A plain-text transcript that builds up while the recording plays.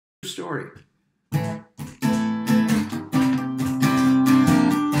Story.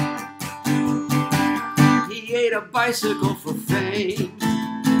 He ate a bicycle for fame.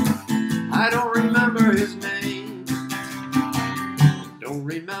 I don't remember his name. Don't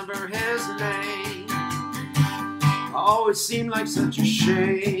remember his name. Always seemed like such a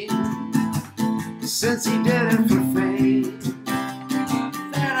shame, since he did it for fame,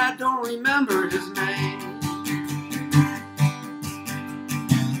 that I don't remember his name.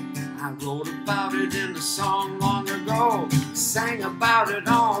 I wrote about it in a song long ago, sang about it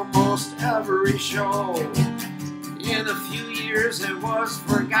almost every show. In a few years it was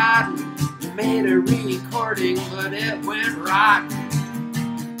forgotten, made a re-recording but it went rotten.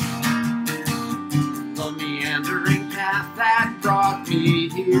 The meandering path that brought me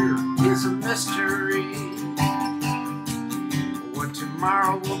here is a mystery. What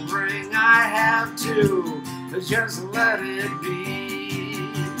tomorrow will bring I have to just let it be.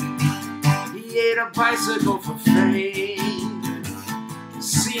 He ate a bicycle for fame.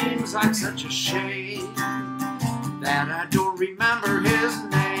 Seems like such a shame that I don't remember his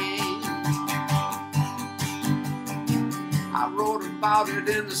name. I wrote about it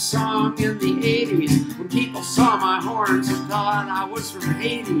in a song in the 80s, when people saw my horns and thought I was from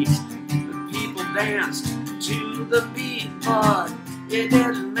Hades. The people danced to the beat, but it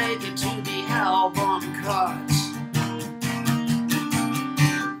didn't make it to the album cuts.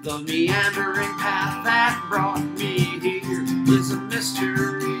 The meandering path that brought me here is a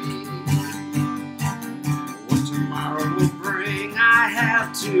mystery. What tomorrow will bring I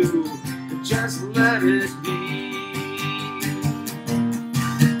have to just let it be.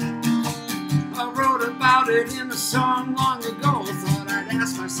 I wrote about it in a song long ago, thought I'd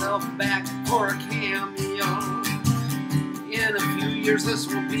ask myself back for a cameo. In a few years this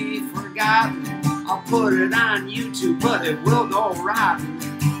will be forgotten. I'll put it on YouTube, but it will go rotten.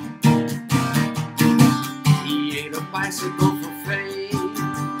 He ate a bicycle for fame.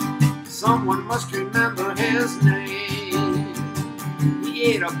 Someone must remember his name. He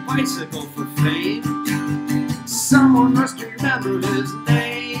ate a bicycle for fame. Someone must remember his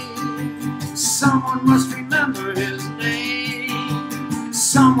name. Someone must remember his name.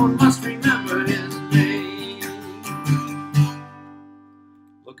 Someone must remember